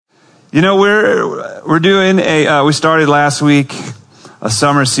You know, we're doing we started last week a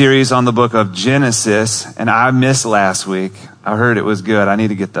summer series on the book of Genesis, and I missed last week. I heard it was good. I need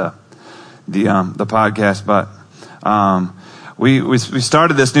to get the podcast, but we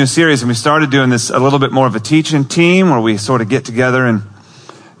started this new series, and we started doing this a little bit more of a teaching team where we sort of get together and,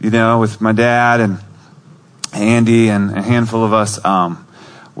 you know, with my dad and Andy and a handful of us,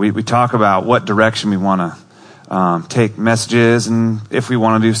 we talk about what direction we want to take messages, and if we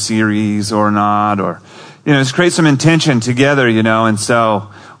want to do series or not, or, you know, just create some intention together, you know. And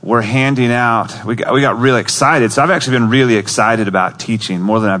so we're handing out, we got really excited. So I've actually been really excited about teaching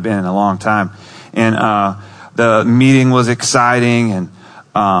more than I've been in a long time. And the meeting was exciting, and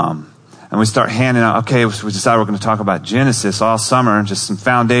we start handing out, okay, we decided we're going to talk about Genesis all summer, just some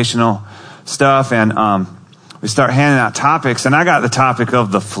foundational stuff. And we start handing out topics, and I got the topic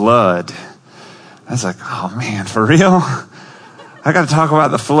of the flood. I was like, oh man, for real? I got to talk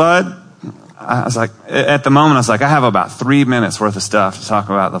about the flood? I was like, at the moment, I was like, I have about 3 minutes worth of stuff to talk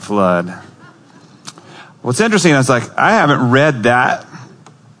about the flood. What's interesting, I was like, I haven't read that.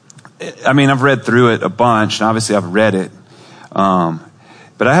 I mean, I've read through it a bunch, and obviously I've read it.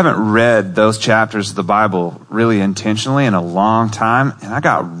 But I haven't read those chapters of the Bible really intentionally in a long time, and I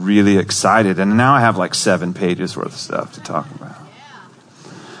got really excited. And now I have like 7 pages worth of stuff to talk about.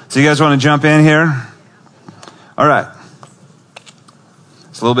 So you guys want to jump in here? All right.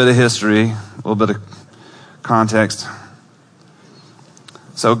 It's a little bit of history, a little bit of context.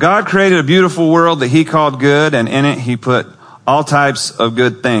 So God created a beautiful world that he called good, and in it he put all types of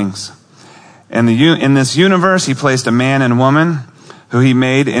good things. And in this universe, he placed a man and woman who he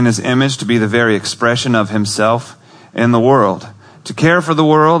made in his image to be the very expression of himself in the world, to care for the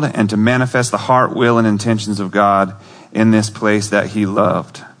world and to manifest the heart, will, and intentions of God in this place that he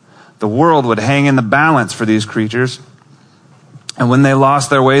loved. The world would hang in the balance for these creatures. And when they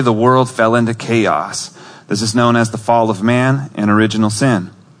lost their way, the world fell into chaos. This is known as the fall of man and original sin.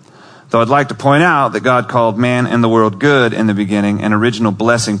 Though I'd like to point out that God called man and the world good in the beginning, and original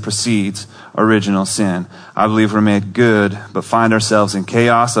blessing precedes original sin. I believe we're made good, but find ourselves in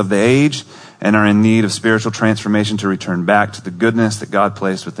chaos of the age and are in need of spiritual transformation to return back to the goodness that God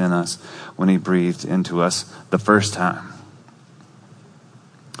placed within us when he breathed into us the first time.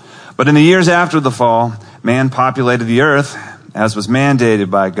 But in the years after the fall, man populated the earth, as was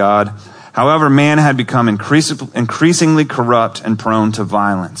mandated by God. However, man had become increasingly corrupt and prone to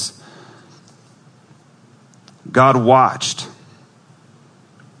violence. God watched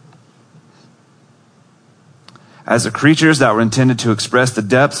as the creatures that were intended to express the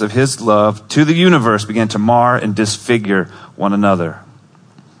depths of his love to the universe began to mar and disfigure one another.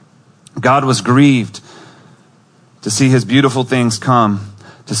 God was grieved to see his beautiful things come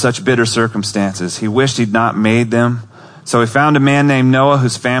to such bitter circumstances. He wished he'd not made them. So he found a man named Noah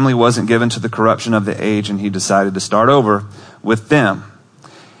whose family wasn't given to the corruption of the age, and he decided to start over with them.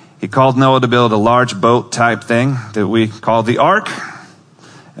 He called Noah to build a large boat type thing that we call the ark.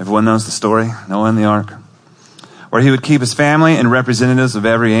 Everyone knows the story, Noah and the ark, where he would keep his family and representatives of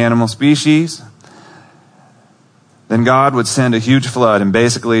every animal species. Then God would send a huge flood and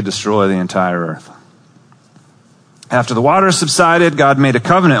basically destroy the entire earth. After the waters subsided, God made a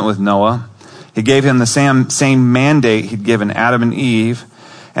covenant with Noah. He gave him the same mandate he'd given Adam and Eve.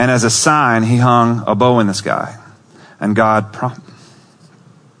 And as a sign, he hung a bow in the sky. And God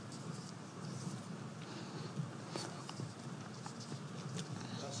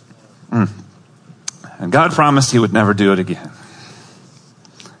promised he would never do it again.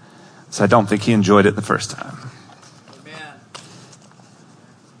 So I don't think he enjoyed it the first time.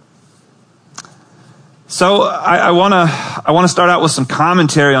 So I want to start out with some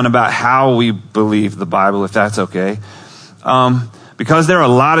commentary on about how we believe the Bible, if that's okay. Because there are a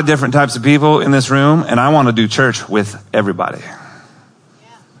lot of different types of people in this room, and I want to do church with everybody.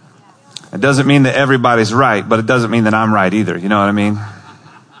 It doesn't mean that everybody's right, but it doesn't mean that I'm right either. You know what I mean?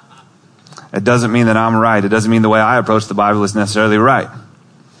 It doesn't mean that I'm right. It doesn't mean the way I approach the Bible is necessarily right.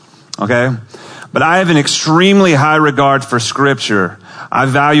 Okay? But I have an extremely high regard for Scripture. I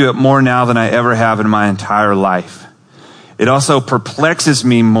value it more now than I ever have in my entire life. It also perplexes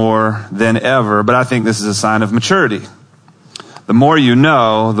me more than ever, but I think this is a sign of maturity. The more you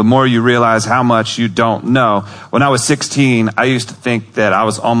know, the more you realize how much you don't know. When I was 16, I used to think that I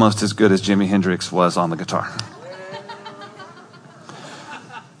was almost as good as Jimi Hendrix was on the guitar.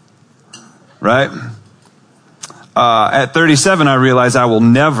 Right? At 37, I realized I will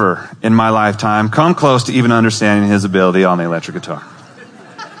never in my lifetime come close to even understanding his ability on the electric guitar.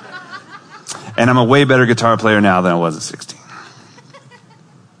 And I'm a way better guitar player now than I was at 16.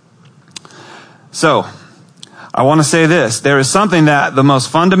 So, I want to say this. There is something that the most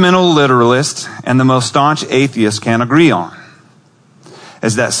fundamental literalist and the most staunch atheist can agree on.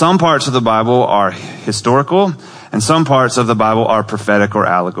 Is that some parts of the Bible are historical and some parts of the Bible are prophetic or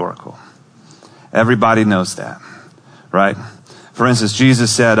allegorical. Everybody knows that, right? For instance,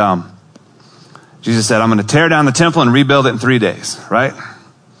 Jesus said, I'm going to tear down the temple and rebuild it in 3 days, right?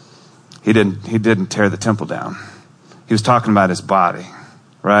 He didn't tear the temple down. He was talking about his body,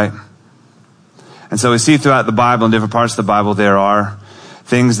 right? And so we see throughout the Bible, in different parts of the Bible, there are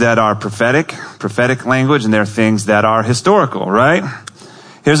things that are prophetic language, and there are things that are historical, right?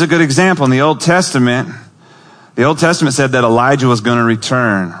 Here's a good example. In the Old Testament said that Elijah was going to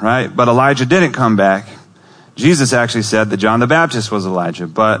return, right? But Elijah didn't come back. Jesus actually said that John the Baptist was Elijah.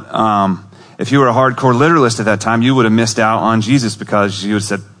 But if you were a hardcore literalist at that time, you would have missed out on Jesus because you would have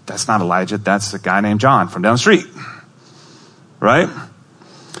said, that's not Elijah, that's a guy named John from down the street, right?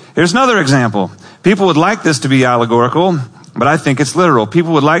 Here's another example. People would like this to be allegorical, but I think it's literal.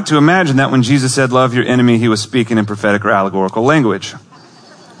 People would like to imagine that when Jesus said, love your enemy, he was speaking in prophetic or allegorical language.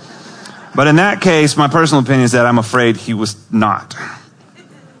 But in that case, my personal opinion is that I'm afraid he was not.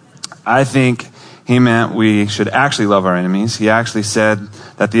 I think he meant we should actually love our enemies. He actually said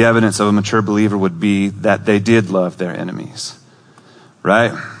that the evidence of a mature believer would be that they did love their enemies.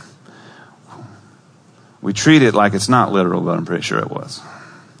 Right? We treat it like it's not literal, but I'm pretty sure it was.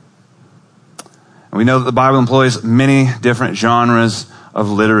 And we know that the Bible employs many different genres of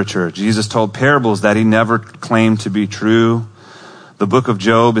literature. Jesus told parables that he never claimed to be true. The book of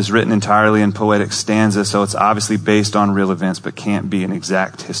Job is written entirely in poetic stanzas, so it's obviously based on real events, but can't be an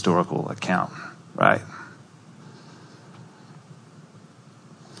exact historical account, right?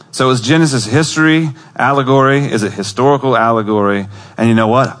 So is Genesis history, allegory? Is it historical allegory? And you know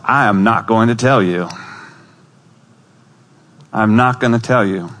what? I am not going to tell you. I'm not going to tell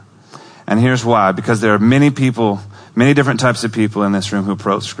you. And here's why. Because there are many different types of people in this room who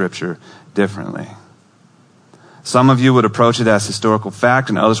approach Scripture differently. Some of you would approach it as historical fact,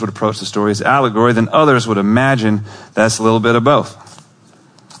 and others would approach the story as allegory. Then others would imagine that's a little bit of both.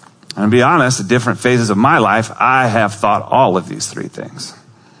 And to be honest, at different phases of my life, I have thought all of these three things.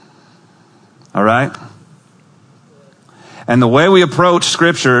 All right? And the way we approach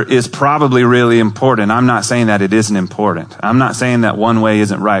Scripture is probably really important. I'm not saying that it isn't important. I'm not saying that one way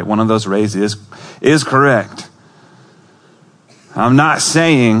isn't right. One of those ways is correct. I'm not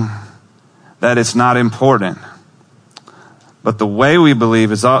saying that it's not important. But the way we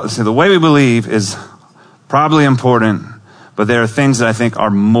believe is probably important, but there are things that I think are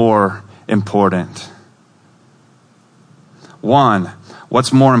more important. One,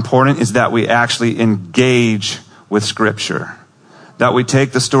 what's more important is that we actually engage with Scripture. That we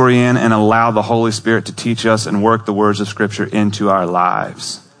take the story in and allow the Holy Spirit to teach us and work the words of Scripture into our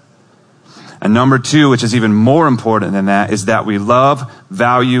lives. And number two, which is even more important than that, is that we love,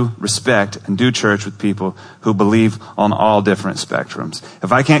 value, respect, and do church with people who believe on all different spectrums.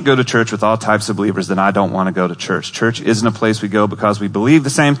 If I can't go to church with all types of believers, then I don't want to go to church. Church isn't a place we go because we believe the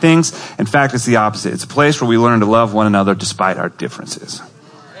same things. In fact, it's the opposite. It's a place where we learn to love one another despite our differences.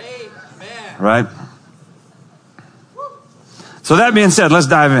 Amen. Right? So that being said, let's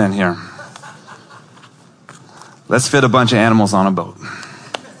dive in here. Let's fit a bunch of animals on a boat.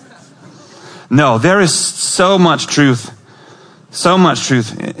 No, there is so much truth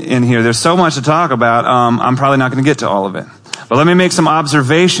in here. There's so much to talk about. I'm probably not going to get to all of it. But let me make some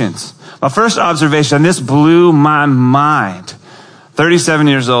observations. My first observation, and this blew my mind. 37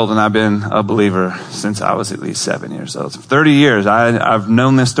 years old, and I've been a believer since I was at least 7 years old. 30 years, I've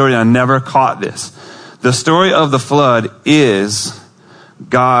known this story, and I never caught this. The story of the flood is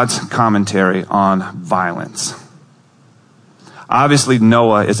God's commentary on violence. Obviously,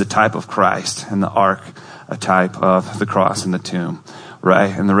 Noah is a type of Christ, and the ark a type of the cross and the tomb, right?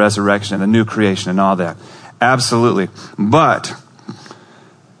 And the resurrection and the new creation and all that. Absolutely. But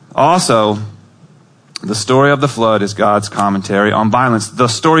also, the story of the flood is God's commentary on violence. The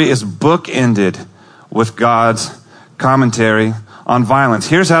story is bookended with God's commentary on violence.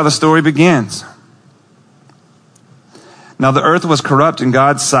 Here's how the story begins. Now the earth was corrupt in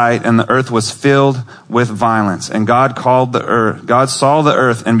God's sight, and the earth was filled with violence. And God saw the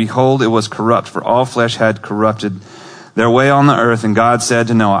earth, and behold, it was corrupt, for all flesh had corrupted their way on the earth. And God said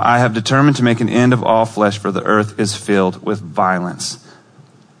to Noah, I have determined to make an end of all flesh, for the earth is filled with violence.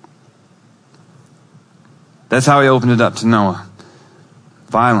 That's how he opened it up to Noah.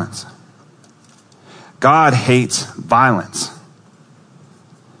 Violence. God hates violence.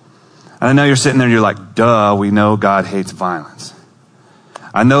 I know you're sitting there and you're like, duh, we know God hates violence.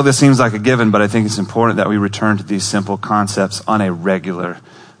 I know this seems like a given, but I think it's important that we return to these simple concepts on a regular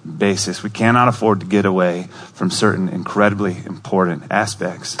basis. We cannot afford to get away from certain incredibly important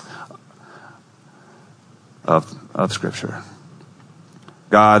aspects of Scripture.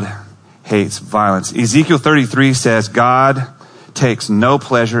 God hates violence. Ezekiel 33 says, God takes no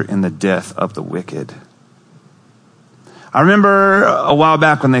pleasure in the death of the wicked. I remember a while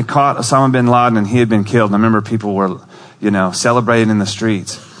back when they caught Osama bin Laden and he had been killed. And I remember people were, celebrating in the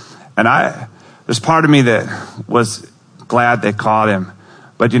streets. And there's part of me that was glad they caught him.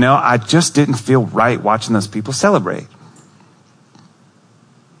 But I just didn't feel right watching those people celebrate.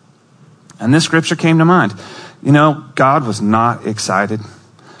 And this scripture came to mind. God was not excited.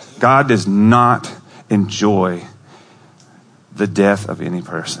 God does not enjoy the death of any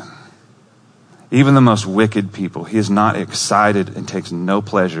person. Even the most wicked people, he is not excited and takes no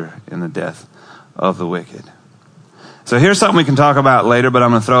pleasure in the death of the wicked. So here's something we can talk about later, but I'm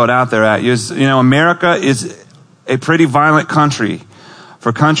going to throw it out there at you. America is a pretty violent country.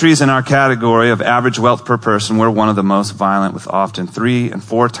 For countries in our category of average wealth per person, we're one of the most violent, with often 3 and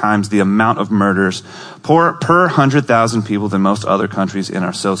 4 times the amount of murders per 100,000 people than most other countries in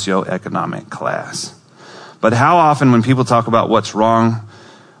our socioeconomic class. But how often when people talk about what's wrong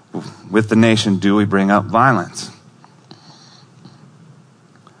with the nation do we bring up violence?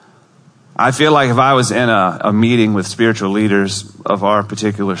 I feel like if I was in a meeting with spiritual leaders of our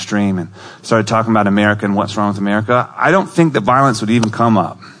particular stream and started talking about America and what's wrong with America, I don't think that violence would even come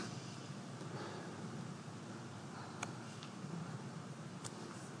up.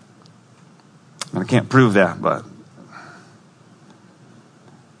 And I can't prove that, but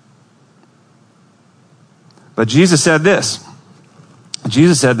Jesus said this.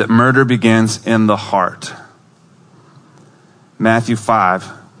 Jesus said that murder begins in the heart. Matthew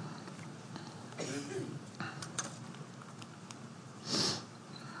 5.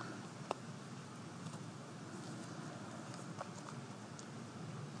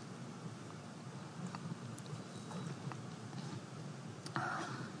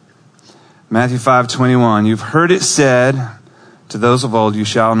 Matthew 5:21. You've heard it said to those of old, you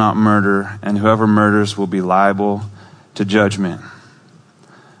shall not murder, and whoever murders will be liable to judgment.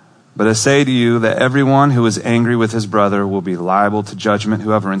 But I say to you that everyone who is angry with his brother will be liable to judgment.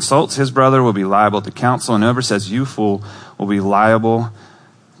 Whoever insults his brother will be liable to counsel, and whoever says you fool will be liable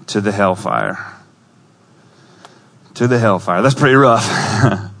to the hellfire. To the hellfire. That's pretty rough.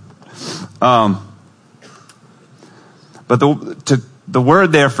 But the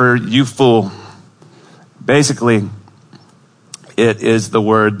word there for you fool, basically, it is the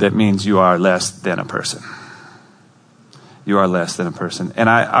word that means you are less than a person. You are less than a person. And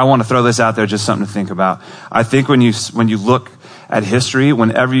I want to throw this out there, just something to think about. I think when you look at history,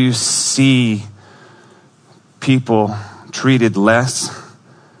 whenever you see people treated less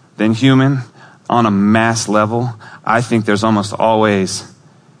than human on a mass level, I think there's almost always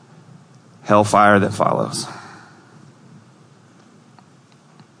hellfire that follows.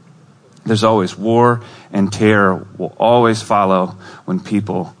 There's always war and terror will always follow when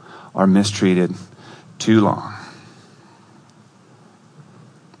people are mistreated too long.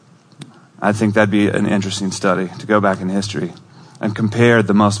 I think that'd be an interesting study to go back in history and compare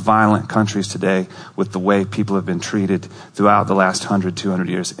the most violent countries today with the way people have been treated throughout the last 100, 200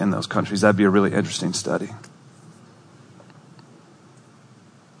 years in those countries. That'd be a really interesting study.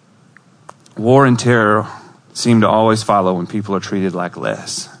 War and terror seem to always follow when people are treated like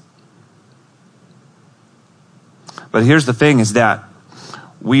less. But here's the thing is that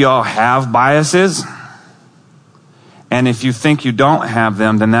we all have biases. And if you think you don't have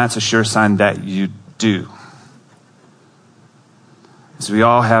them, then that's a sure sign that you do. So we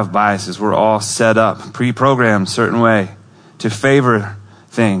all have biases. We're all set up, pre-programmed a certain way to favor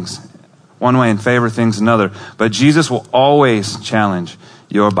things one way and favor things another. But Jesus will always challenge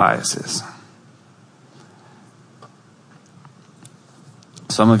your biases.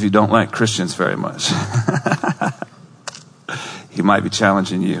 Some of you don't like Christians very much. He might be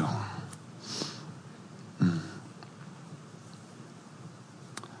challenging you.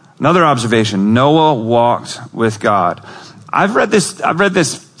 Another observation, Noah walked with God. I've read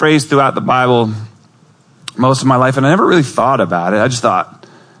this phrase throughout the Bible most of my life, and I never really thought about it. I just thought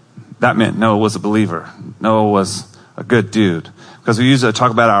that meant Noah was a believer. Noah was a good dude. Because we usually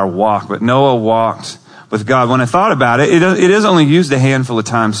talk about our walk, but Noah walked with God. When I thought about it, it is only used a handful of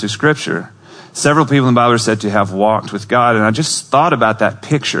times through Scripture. Several people in the Bible are said to have walked with God, and I just thought about that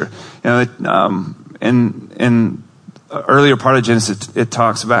picture. In earlier part of Genesis, it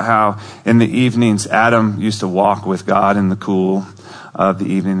talks about how in the evenings, Adam used to walk with God in the cool of the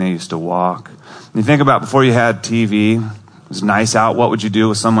evening. They used to walk. And you think about before you had TV, it was nice out. What would you do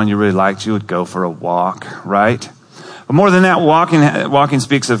with someone you really liked? You would go for a walk, right? But more than that, walking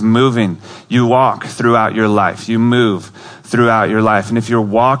speaks of moving. You walk throughout your life. You move throughout your life. And if you're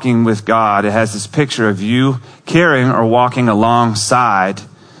walking with God, it has this picture of you carrying or walking alongside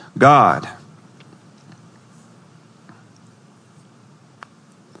God.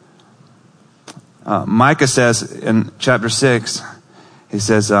 Micah says in chapter 6, he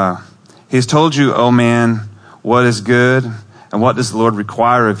says, he has told you, O man, what is good, and what does the Lord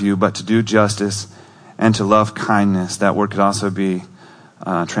require of you but to do justice and to love kindness. That word could also be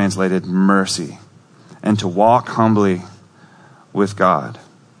translated mercy. And to walk humbly with God.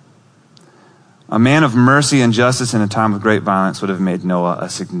 A man of mercy and justice in a time of great violence would have made Noah a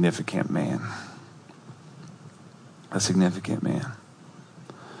significant man. A significant man.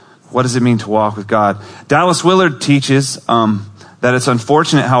 What does it mean to walk with God? Dallas Willard teaches that it's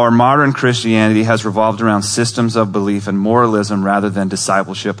unfortunate how our modern Christianity has revolved around systems of belief and moralism rather than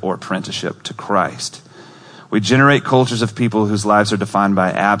discipleship or apprenticeship to Christ. We generate cultures of people whose lives are defined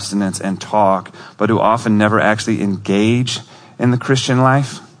by abstinence and talk, but who often never actually engage in the Christian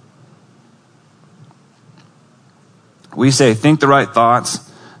life. We say, think the right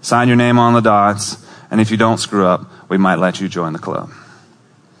thoughts, sign your name on the dots, and if you don't screw up, we might let you join the club.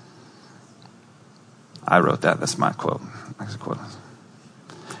 I wrote that. That's my quote. That's a quote.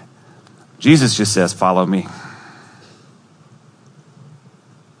 Jesus just says, follow me.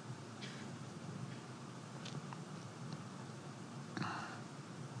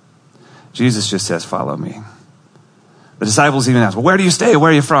 Jesus just says, follow me. The disciples even ask, well, where do you stay?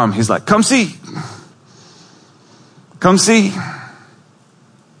 Where are you from? He's like, come see. Come see.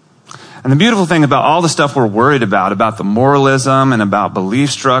 And the beautiful thing about all the stuff we're worried about the moralism and about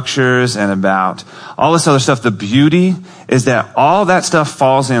belief structures and about all this other stuff, the beauty is that all that stuff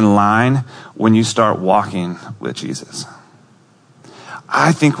falls in line when you start walking with Jesus.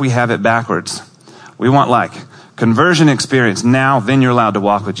 I think we have it backwards. We want like conversion experience now, then you're allowed to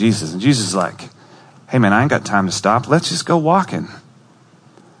walk with Jesus. And Jesus is like, hey man, I ain't got time to stop. Let's just go walking.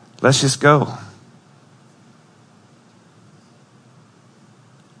 Let's just go.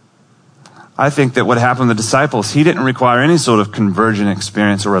 I think that what happened to the disciples, he didn't require any sort of conversion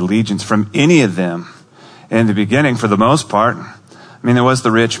experience or allegiance from any of them in the beginning for the most part. I mean, there was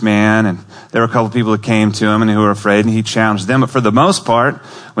the rich man and there were a couple of people that came to him and who were afraid and he challenged them. But for the most part,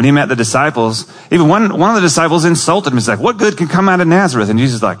 when he met the disciples, even one of the disciples insulted him. He's like, what good can come out of Nazareth? And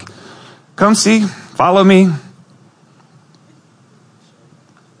Jesus is like, come see, follow me.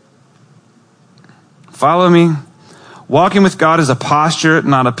 Follow me. Walking with God is a posture,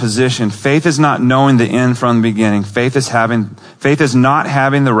 not a position. Faith is not knowing the end from the beginning. Faith is not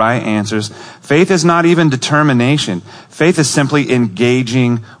having the right answers. Faith is not even determination. Faith is simply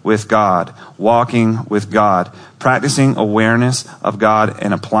engaging with God, walking with God, practicing awareness of God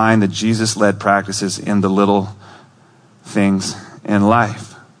and applying the Jesus-led practices in the little things in life.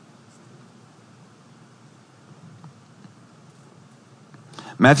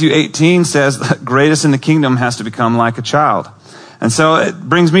 Matthew 18 says the greatest in the kingdom has to become like a child. And so it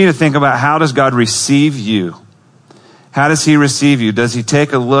brings me to think about, how does God receive you? How does he receive you? Does he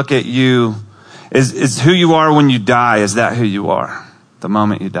take a look at you? Is who you are when you die, is that who you are the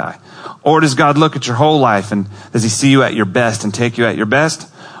moment you die? Or does God look at your whole life and does he see you at your best and take you at your best?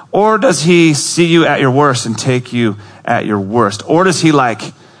 Or does he see you at your worst and take you at your worst? Or does he like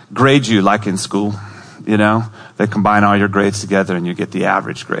grade you like in school? You know, they combine all your grades together and you get the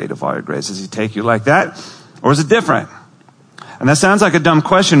average grade of all your grades. Does he take you like that? Or is it different? And that sounds like a dumb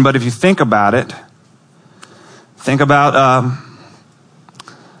question, but if you think about it, I think about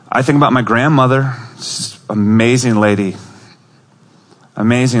my grandmother, amazing lady.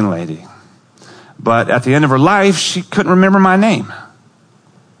 But at the end of her life, she couldn't remember my name.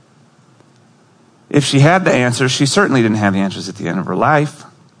 If she had the answers, she certainly didn't have the answers at the end of her life.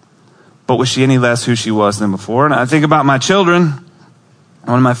 But was she any less who she was than before? And I think about my children.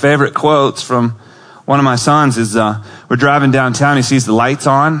 One of my favorite quotes from one of my sons is, we're driving downtown. He sees the lights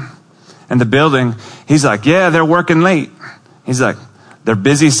on and the building. He's like, yeah, they're working late. He's like, they're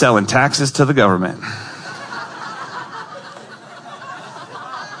busy selling taxes to the government.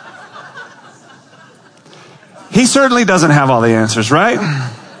 He certainly doesn't have all the answers, right?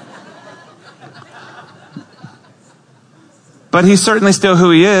 But he's certainly still who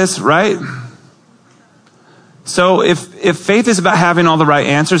he is, right? So if faith is about having all the right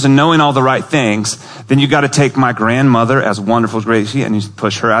answers and knowing all the right things, then you got to take my grandmother, as wonderful as great as she, and you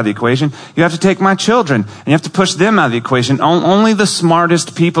push her out of the equation. You have to take my children and you have to push them out of the equation. Only the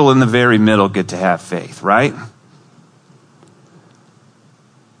smartest people in the very middle get to have faith, right?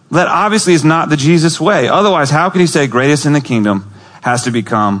 That obviously is not the Jesus way. Otherwise, how could he say greatest in the kingdom has to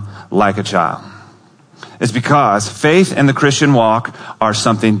become like a child? is because faith and the Christian walk are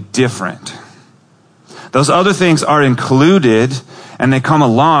something different. Those other things are included and they come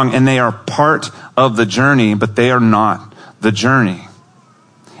along and they are part of the journey, but they are not the journey.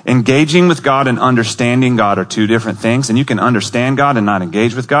 Engaging with God and understanding God are two different things, and you can understand God and not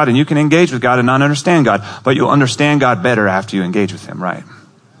engage with God, and you can engage with God and not understand God, but you'll understand God better after you engage with Him, right?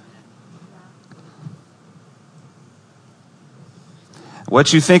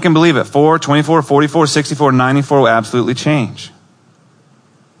 What you think and believe at 4, 24, 44, 64, 94 will absolutely change.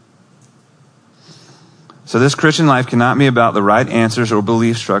 So this Christian life cannot be about the right answers or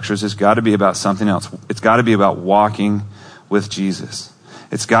belief structures. It's got to be about something else. It's got to be about walking with Jesus.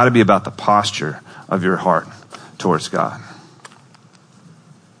 It's got to be about the posture of your heart towards God.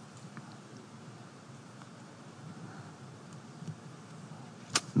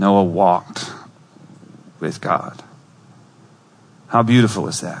 Noah walked with God. How beautiful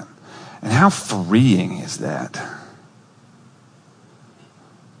is that? And how freeing is that?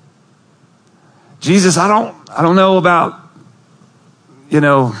 Jesus, I don't know about,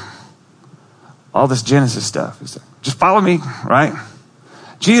 all this Genesis stuff. He's like, just follow me, right?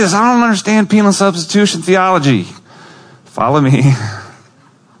 Jesus, I don't understand penal substitution theology. Follow me.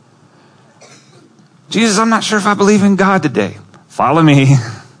 Jesus, I'm not sure if I believe in God today. Follow me.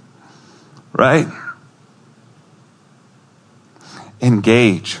 Right?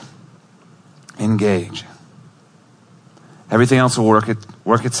 Engage. Everything else will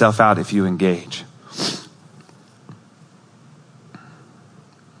work itself out if you engage.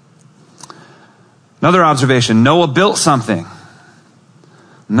 Another observation, Noah built something.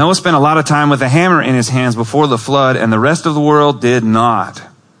 Noah spent a lot of time with a hammer in his hands before the flood, and the rest of the world did not.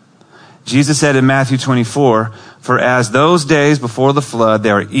 Jesus said in Matthew 24, "For as those days before the flood,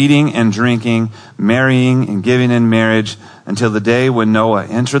 they were eating and drinking, marrying and giving in marriage, until the day when Noah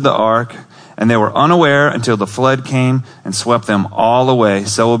entered the ark, and they were unaware until the flood came and swept them all away.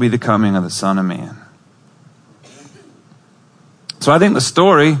 So will be the coming of the Son of Man." So I think the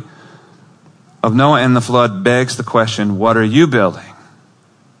story of Noah and the flood begs the question, what are you building?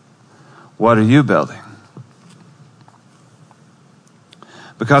 What are you building?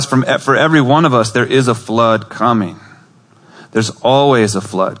 Because for every one of us, there is a flood coming. There's always a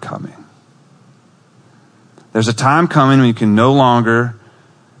flood coming. There's a time coming when you can no longer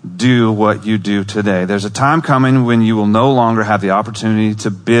do what you do today. There's a time coming when you will no longer have the opportunity to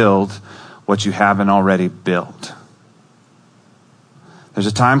build what you haven't already built. There's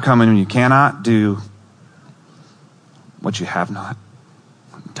a time coming when you cannot do what you have not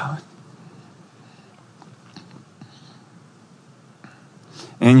done.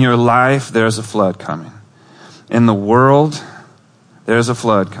 In your life, there's a flood coming. In the world, there's a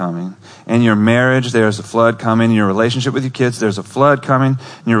flood coming. In your marriage, there's a flood coming. In your relationship with your kids, there's a flood coming.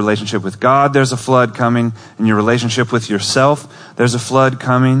 In your relationship with God, there's a flood coming. In your relationship with yourself, there's a flood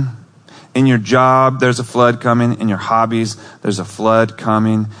coming. In your job, there's a flood coming. In your hobbies, there's a flood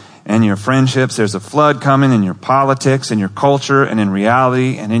coming. In your friendships, there's a flood coming. In your politics, in your culture, and in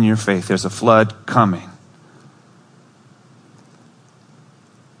reality, and in your faith, there's a flood coming.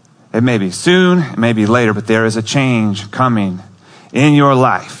 It may be soon, it may be later, but there is a change coming in your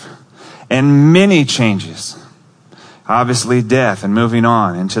life. And many changes. Obviously death and moving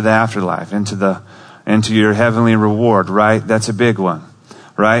on into the afterlife, into your heavenly reward, right? That's a big one,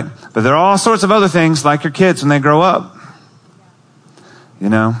 right? But there are all sorts of other things like your kids when they grow up.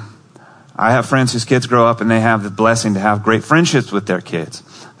 I have friends whose kids grow up and they have the blessing to have great friendships with their kids.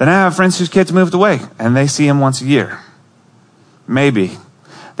 Then I have friends whose kids moved away and they see them once a year. Maybe.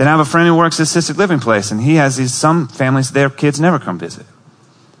 Then I have a friend who works at assisted living place, and he has some families, their kids never come visit.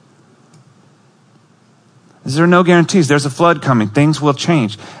 There are no guarantees. There's a flood coming. Things will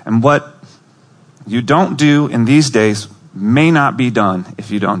change. And what you don't do in these days may not be done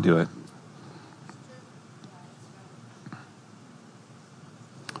if you don't do it.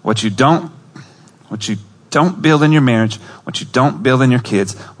 What you don't build in your marriage, what you don't build in your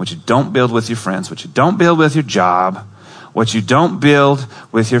kids, what you don't build with your friends, what you don't build with your job, what you don't build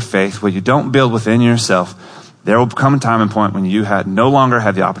with your faith, what you don't build within yourself, there will come a time and point when you no longer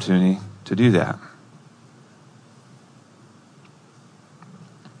have the opportunity to do that.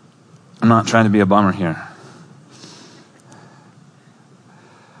 I'm not trying to be a bummer here.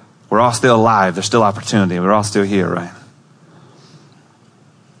 We're all still alive. There's still opportunity. We're all still here, right?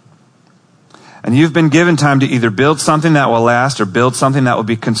 And you've been given time to either build something that will last or build something that will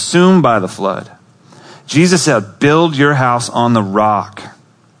be consumed by the flood. Jesus said, build your house on the rock.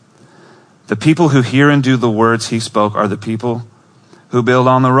 The people who hear and do the words he spoke are the people who build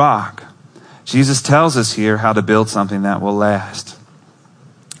on the rock. Jesus tells us here how to build something that will last.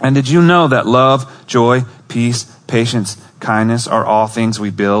 And did you know that love, joy, peace, patience, kindness are all things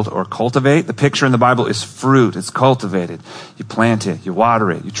we build or cultivate? The picture in the Bible is fruit. It's cultivated. You plant it, you water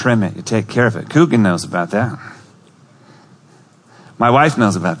it, you trim it, you take care of it. Coogan knows about that. My wife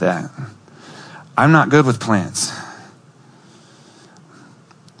knows about that. I'm not good with plants.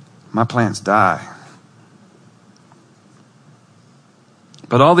 My plants die.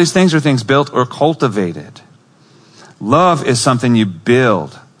 But all these things are things built or cultivated. Love is something you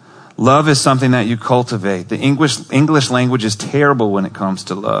build. Love is something that you cultivate. The English language is terrible when it comes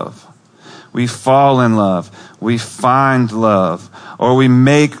to love. We fall in love. We find love. Or we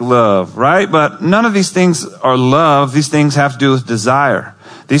make love, right? But none of these things are love. These things have to do with desire.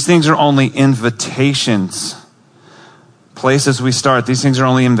 These things are only invitations. Places we start. These things are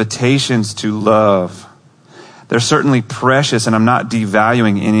only invitations to love. They're certainly precious, and I'm not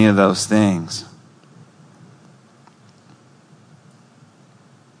devaluing any of those things.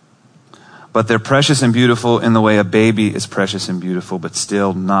 But they're precious and beautiful in the way a baby is precious and beautiful, but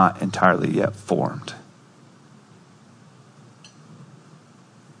still not entirely yet formed.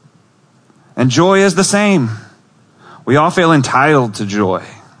 And joy is the same. We all feel entitled to joy.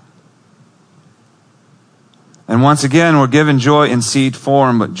 And once again, we're given joy in seed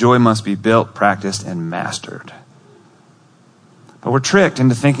form, but joy must be built, practiced, and mastered. But we're tricked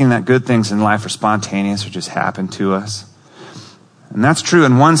into thinking that good things in life are spontaneous or just happen to us. And that's true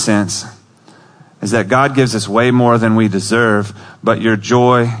in one sense, is that God gives us way more than we deserve, but your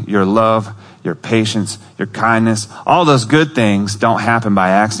joy, your love, your patience, your kindness, all those good things don't happen by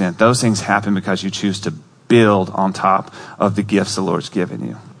accident. Those things happen because you choose to build on top of the gifts the Lord's given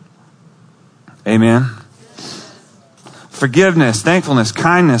you. Amen. Forgiveness, thankfulness,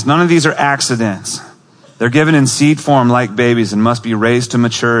 kindness, none of these are accidents. They're given in seed form like babies and must be raised to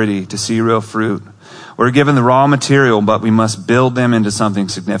maturity to see real fruit. We're given the raw material, but we must build them into something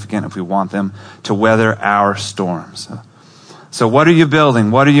significant if we want them to weather our storms. So what are you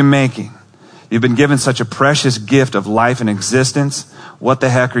building? What are you making? You've been given such a precious gift of life and existence. What the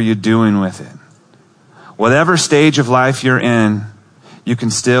heck are you doing with it? Whatever stage of life you're in, you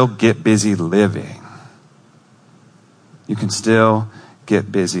can still get busy living. You can still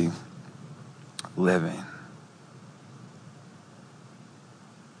get busy living.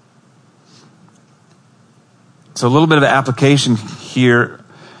 So a little bit of application here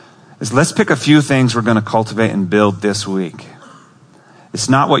is let's pick a few things we're going to cultivate and build this week. It's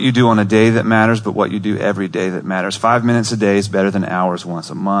not what you do on a day that matters, but what you do every day that matters. 5 minutes a day is better than hours once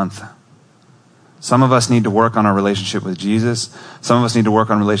a month. Some of us need to work on our relationship with Jesus. Some of us need to work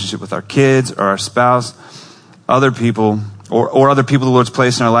on relationship with our kids or our spouse, other people, or other people the Lord's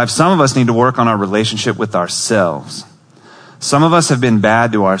placed in our life. Some of us need to work on our relationship with ourselves. Some of us have been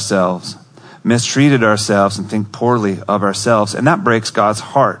bad to ourselves, mistreated ourselves, and think poorly of ourselves, and that breaks God's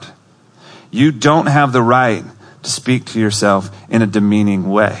heart. You don't have the right to speak to yourself in a demeaning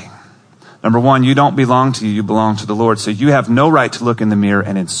way. Number one, you don't belong to you, you belong to the Lord. So you have no right to look in the mirror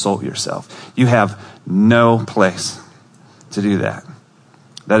and insult yourself. You have no place to do that.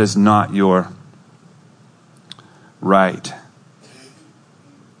 That is not your right.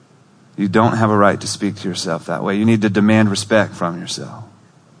 You don't have a right to speak to yourself that way. You need to demand respect from yourself.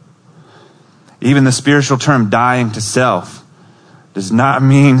 Even the spiritual term dying to self does not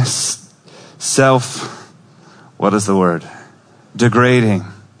mean what is the word? Degrading.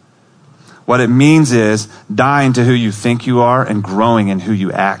 What it means is dying to who you think you are and growing in who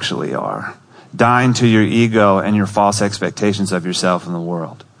you actually are. Dying to your ego and your false expectations of yourself and the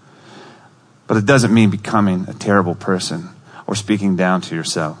world. But it doesn't mean becoming a terrible person or speaking down to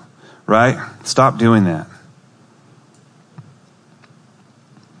yourself, right? Stop doing that.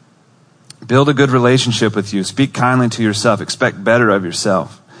 Build a good relationship with you. Speak kindly to yourself. Expect better of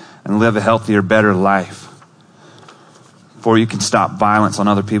yourself and live a healthier, better life. Before you can stop violence on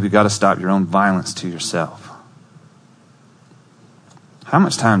other people, you've got to stop your own violence to yourself. How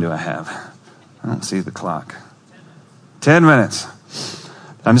much time do I have? I don't see the clock. 10 minutes.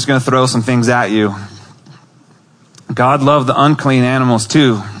 I'm just going to throw some things at you. God loved the unclean animals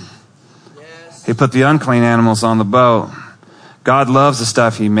too. He put the unclean animals on the boat. God loves the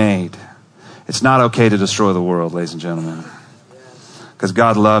stuff he made. It's not okay to destroy the world, ladies and gentlemen. Because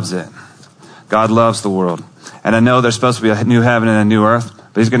God loves it. God loves the world. And I know there's supposed to be a new heaven and a new earth,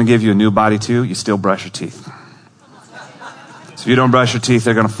 but he's going to give you a new body too. You still brush your teeth. So if you don't brush your teeth,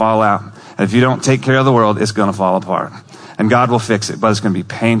 they're going to fall out. And if you don't take care of the world, it's going to fall apart. And God will fix it, but it's going to be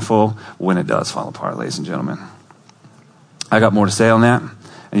painful when it does fall apart, ladies and gentlemen. I got more to say on that.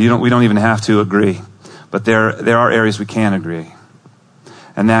 And we don't even have to agree. But there are areas we can agree.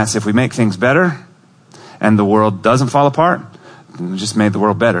 And that's if we make things better and the world doesn't fall apart, and just made the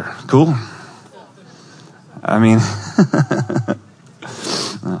world better. Cool? I mean,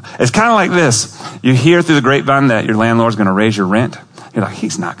 it's kind of like this. You hear through the grapevine that your landlord's going to raise your rent. You're like,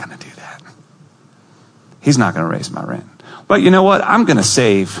 he's not going to do that. He's not going to raise my rent. But you know what? I'm going to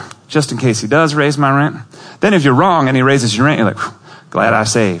save just in case he does raise my rent. Then if you're wrong and he raises your rent, you're like, glad I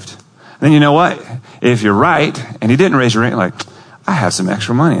saved. And then you know what? If you're right and he didn't raise your rent, you're like, I have some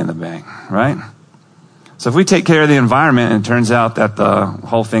extra money in the bank, right? So if we take care of the environment and it turns out that the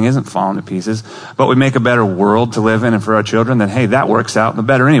whole thing isn't falling to pieces, but we make a better world to live in and for our children, then hey, that works out the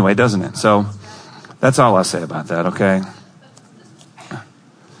better anyway, doesn't it? So that's all I'll say about that, okay?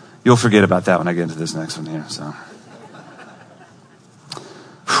 You'll forget about that when I get into this next one here, so.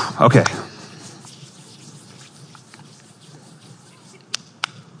 Okay.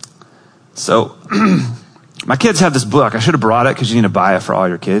 So, my kids have this book. I should have brought it because you need to buy it for all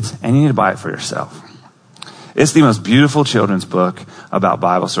your kids, and you need to buy it for yourself. It's the most beautiful children's book about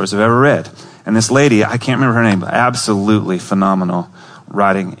Bible stories I've ever read. And this lady, I can't remember her name, but absolutely phenomenal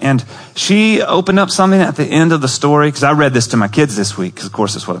writing. And she opened up something at the end of the story, because I read this to my kids this week, because of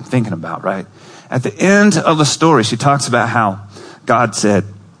course that's what I'm thinking about, right? At the end of the story, she talks about how God said,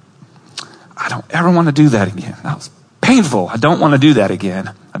 I don't ever want to do that again. That was painful. I don't want to do that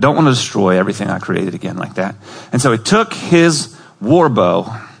again. I don't want to destroy everything I created again like that. And so he took his war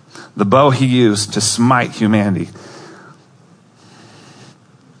bow, the bow he used to smite humanity,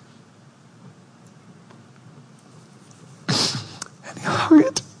 and he hung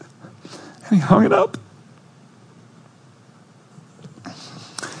it, and he hung it up.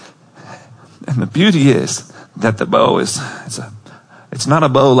 And the beauty is that the bow it's not a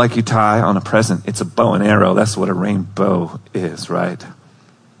bow like you tie on a present. It's a bow and arrow. That's what a rainbow is, right?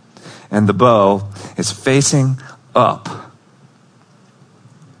 And the bow is facing up.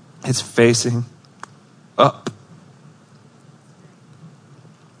 It's facing up.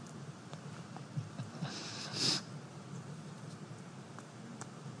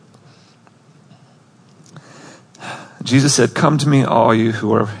 Jesus said, come to me, all you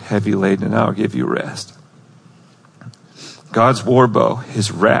who are heavy laden, and I'll give you rest. God's war bow,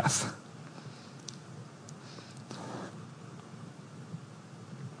 his wrath.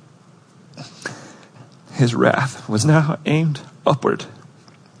 His wrath was now aimed upward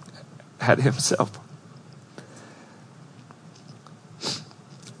at himself.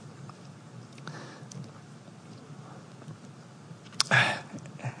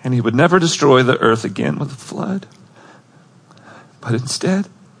 And he would never destroy the earth again with a flood. But instead,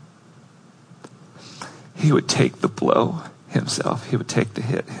 he would take the blow himself. He would take the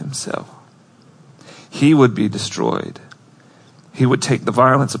hit himself. He would be destroyed. He would take the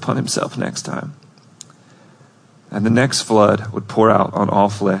violence upon himself next time. And the next flood would pour out on all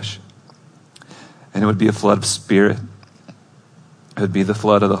flesh. And it would be a flood of spirit. It would be the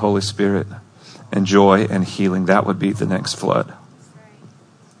flood of the Holy Spirit. And joy and healing. That would be the next flood.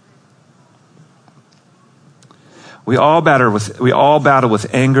 We all battle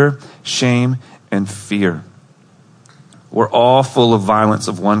with anger, shame, and fear. We're all full of violence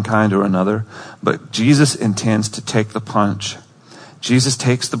of one kind or another. But Jesus intends to take the punch. Jesus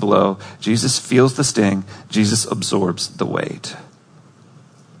takes the blow. Jesus feels the sting. Jesus absorbs the weight.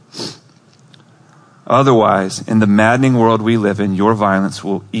 Otherwise, in the maddening world we live in, your violence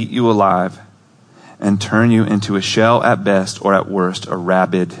will eat you alive and turn you into a shell at best, or at worst, a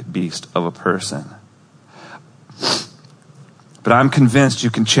rabid beast of a person. But I'm convinced you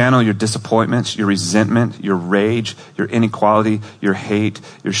can channel your disappointments, your resentment, your rage, your inequality, your hate,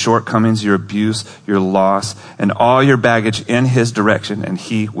 your shortcomings, your abuse, your loss, and all your baggage in his direction, and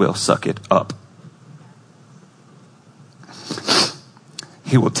he will suck it up.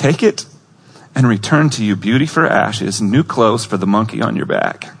 He will take it and return to you beauty for ashes, new clothes for the monkey on your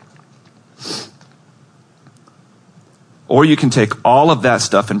back. Or you can take all of that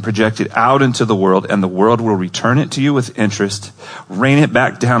stuff and project it out into the world, and the world will return it to you with interest, rain it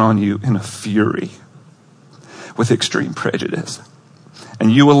back down on you in a fury with extreme prejudice. And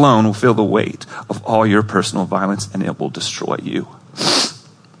you alone will feel the weight of all your personal violence, and it will destroy you.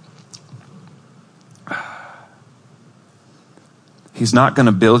 He's not going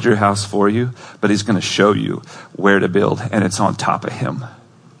to build your house for you, but he's going to show you where to build, and it's on top of him.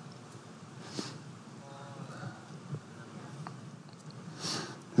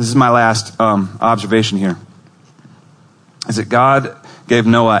 This is my last observation here. Is that God gave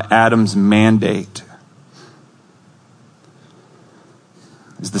Noah Adam's mandate.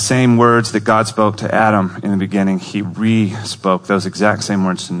 It's the same words that God spoke to Adam in the beginning. He re-spoke those exact same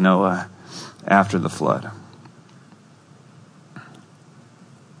words to Noah after the flood.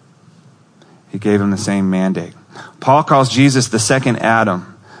 He gave him the same mandate. Paul calls Jesus the second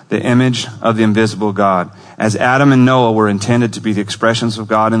Adam, the image of the invisible God. As Adam and Noah were intended to be the expressions of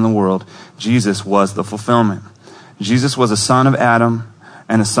God in the world, Jesus was the fulfillment. Jesus was a son of Adam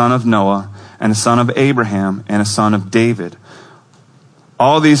and a son of Noah and a son of Abraham and a son of David.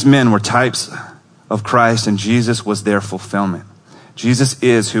 All these men were types of Christ, and Jesus was their fulfillment. Jesus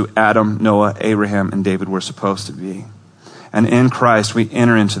is who Adam, Noah, Abraham, and David were supposed to be. And in Christ, we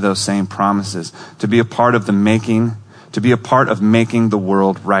enter into those same promises to be a part of making the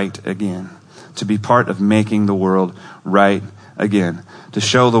world right again. To be part of making the world right again. To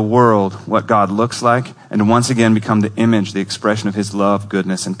show the world what God looks like and to once again become the image, the expression of his love,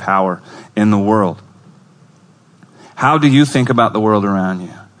 goodness, and power in the world. How do you think about the world around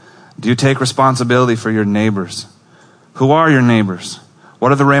you? Do you take responsibility for your neighbors? Who are your neighbors?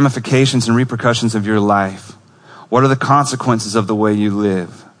 What are the ramifications and repercussions of your life? What are the consequences of the way you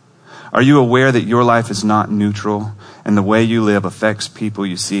live? Are you aware that your life is not neutral and the way you live affects people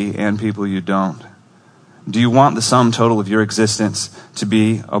you see and people you don't? Do you want the sum total of your existence to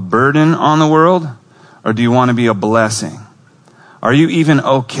be a burden on the world, or do you want to be a blessing? Are you even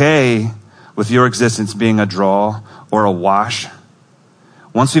okay with your existence being a draw or a wash?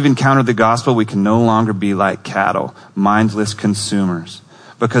 Once we've encountered the gospel, we can no longer be like cattle, mindless consumers,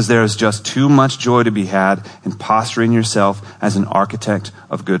 because there is just too much joy to be had in posturing yourself as an architect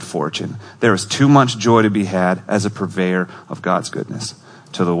of good fortune. There is too much joy to be had as a purveyor of God's goodness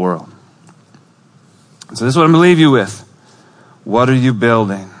to the world. So this is what I'm going to leave you with. What are you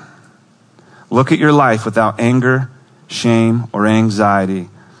building? Look at your life without anger, shame, or anxiety,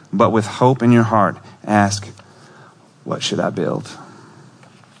 but with hope in your heart. Ask, what should I build?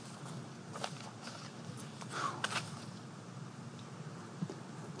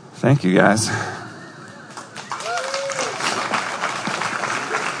 Thank you, guys.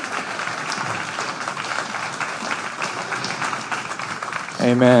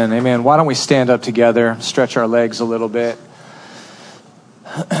 Amen. Amen. Why don't we stand up together, stretch our legs a little bit.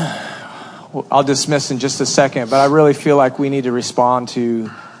 I'll dismiss in just a second, but I really feel like we need to respond to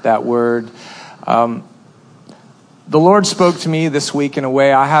that word. The Lord spoke to me this week in a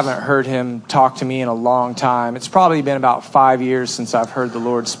way I haven't heard him talk to me in a long time. It's probably been about 5 years since I've heard the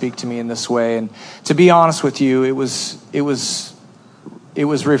Lord speak to me in this way. And to be honest with you, it was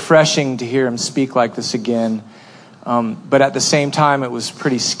refreshing to hear him speak like this again. But at the same time, it was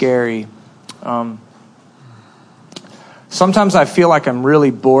pretty scary. Sometimes I feel like I'm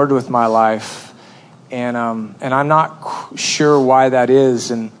really bored with my life, and I'm not sure why that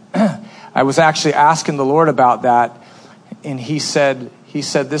is. And I was actually asking the Lord about that, and he said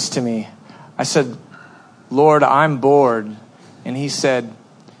this to me. I said, Lord, I'm bored. And he said,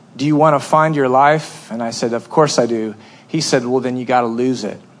 do you want to find your life? And I said, of course I do. He said, well, then you got to lose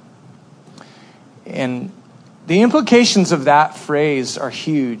it. And the implications of that phrase are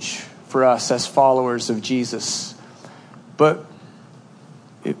huge for us as followers of Jesus. But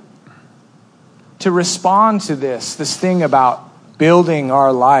to respond to this thing about building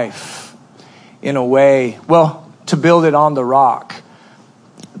our life in a way, well, to build it on the rock,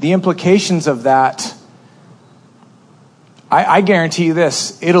 the implications of that, I guarantee you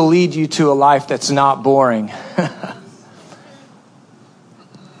this, it'll lead you to a life that's not boring.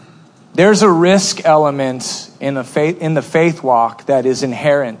 There's a risk element in the faith walk that is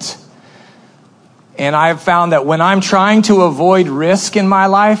inherent. And I've found that when I'm trying to avoid risk in my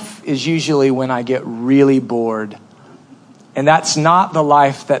life is usually when I get really bored. And that's not the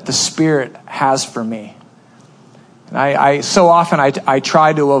life that the Spirit has for me. And I so often I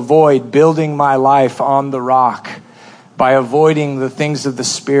try to avoid building my life on the rock by avoiding the things of the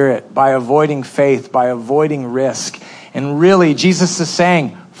Spirit, by avoiding faith, by avoiding risk. And really, Jesus is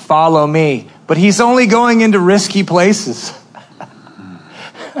saying, follow me. But he's only going into risky places.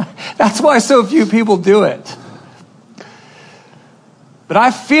 That's why so few people do it. But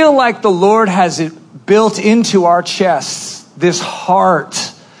I feel like the Lord has it built into our chests, this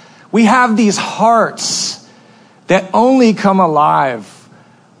heart. We have these hearts that only come alive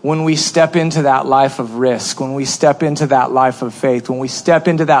when we step into that life of risk, when we step into that life of faith, when we step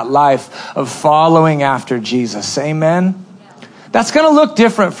into that life of following after Jesus. Amen? Yeah. That's going to look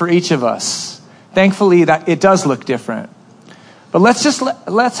different for each of us. Thankfully, that it does look different. But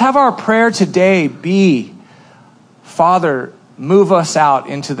let's have our prayer today be, Father, move us out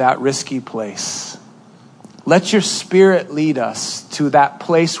into that risky place. Let your Spirit lead us to that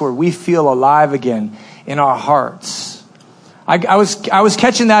place where we feel alive again in our hearts. I was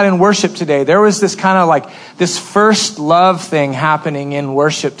catching that in worship today. There was this kind of like this first love thing happening in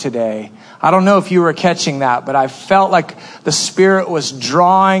worship today. I don't know if you were catching that, but I felt like the Spirit was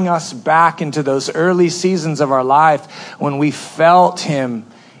drawing us back into those early seasons of our life when we felt him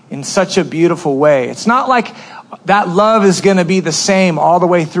in such a beautiful way. It's not like that love is going to be the same all the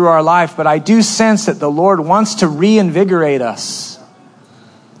way through our life, but I do sense that the Lord wants to reinvigorate us.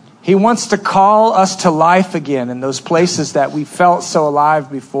 He wants to call us to life again in those places that we felt so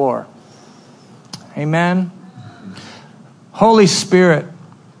alive before. Amen. Holy Spirit,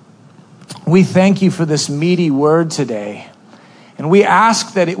 we thank you for this meaty word today. And we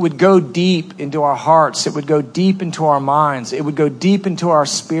ask that it would go deep into our hearts. It would go deep into our minds. It would go deep into our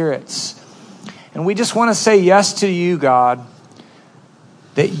spirits. And we just want to say yes to you, God,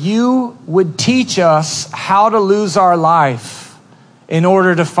 that you would teach us how to lose our life in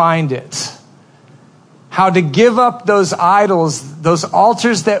order to find it. How to give up those idols, those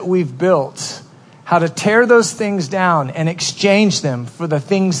altars that we've built. How to tear those things down and exchange them for the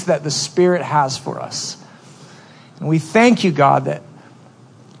things that the Spirit has for us. And we thank you, God,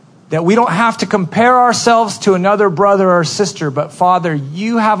 that we don't have to compare ourselves to another brother or sister, but Father,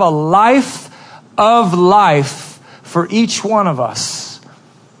 you have a life of life for each one of us.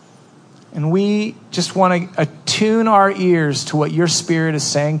 And we just want to attune our ears to what your Spirit is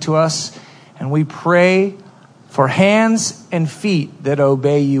saying to us. And we pray for hands and feet that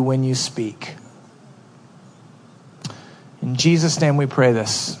obey you when you speak. In Jesus' name we pray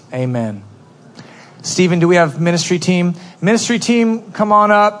this. Amen. Stephen, do we have ministry team? Ministry team, come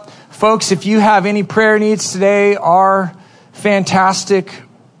on up. Folks, if you have any prayer needs today, our fantastic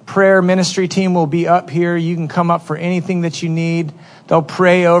prayer ministry team will be up here. You can come up for anything that you need. They'll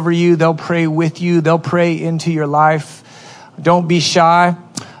pray over you. They'll pray with you. They'll pray into your life. Don't be shy.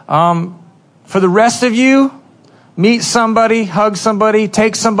 For the rest of you, meet somebody, hug somebody,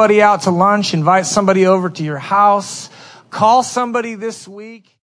 take somebody out to lunch, invite somebody over to your house. Call somebody this week.